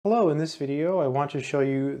Hello, in this video I want to show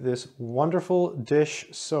you this wonderful dish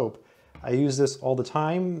soap. I use this all the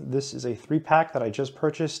time. This is a 3-pack that I just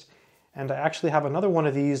purchased, and I actually have another one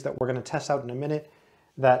of these that we're going to test out in a minute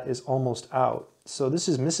that is almost out. So this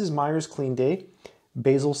is Mrs. Meyer's Clean Day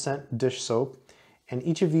Basil Scent Dish Soap, and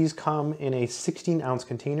each of these come in a 16-ounce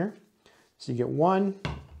container. So you get 1,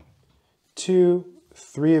 2,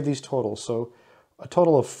 3 of these total. So a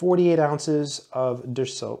total of 48 ounces of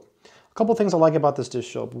dish soap. A couple things I like about this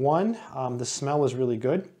dish soap. 1, the smell is really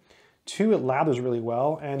good. 2, it lathers really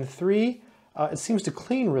well. And 3, it seems to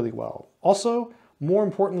clean really well. Also, more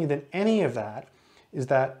importantly than any of that, is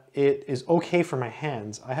that it is okay for my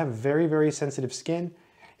hands. I have very, very sensitive skin.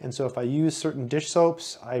 And so if I use certain dish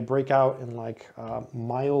soaps, I break out in like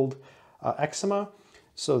mild eczema.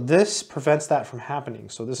 So this prevents that from happening.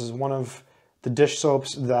 So this is one of the dish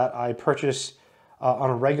soaps that I purchase on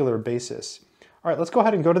a regular basis. All right, let's go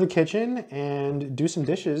ahead and go to the kitchen and do some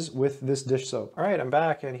dishes with this dish soap. All right, I'm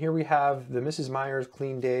back, and here we have the Mrs. Meyer's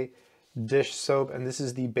Clean Day dish soap, and this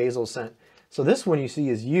is the basil scent. So this one you see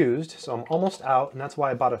is used, so I'm almost out, and that's why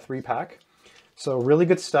I bought a 3-pack. So really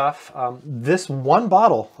good stuff. This one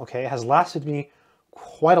bottle, okay, has lasted me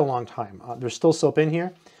quite a long time. There's still soap in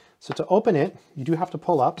here. So to open it, you do have to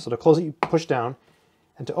pull up. So to close it, you push down,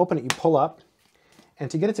 and to open it, you pull up. And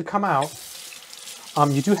to get it to come out,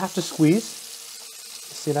 you do have to squeeze.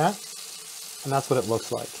 See that? And that's what it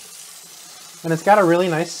looks like. And it's got a really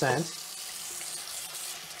nice scent.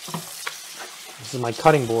 This is my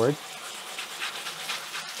cutting board.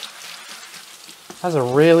 It has a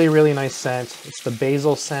really, really nice scent. It's the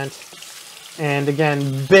basil scent. And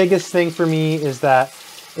again, biggest thing for me is that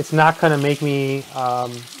it's not going to make me,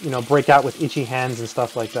 break out with itchy hands and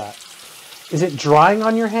stuff like that. Is it drying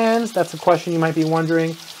on your hands? That's a question you might be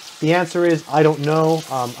wondering. The answer is, I don't know.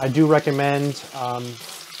 I do recommend,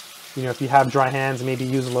 if you have dry hands, maybe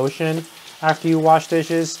use lotion after you wash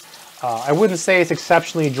dishes. I wouldn't say it's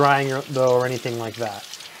exceptionally drying though or anything like that.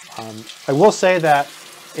 I will say that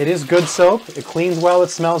it is good soap. It cleans well, it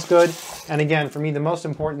smells good. And again, for me, the most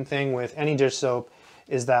important thing with any dish soap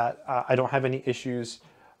is that I don't have any issues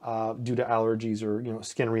due to allergies or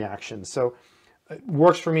skin reactions. So it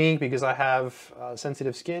works for me because I have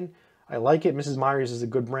sensitive skin. I like it. Mrs. Meyer's is a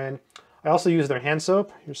good brand. I also use their hand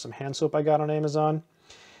soap. Here's some hand soap I got on Amazon.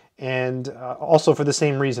 And also for the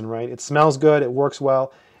same reason, right? It smells good, it works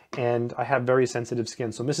well, and I have very sensitive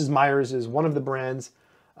skin. So Mrs. Meyer's is one of the brands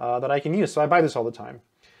that I can use. So I buy this all the time.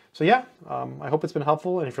 So yeah, I hope it's been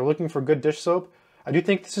helpful. And if you're looking for good dish soap, I do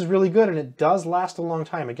think this is really good, and it does last a long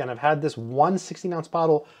time. Again, I've had this one 16-ounce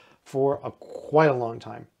bottle for quite a long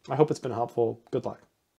time. I hope it's been helpful. Good luck.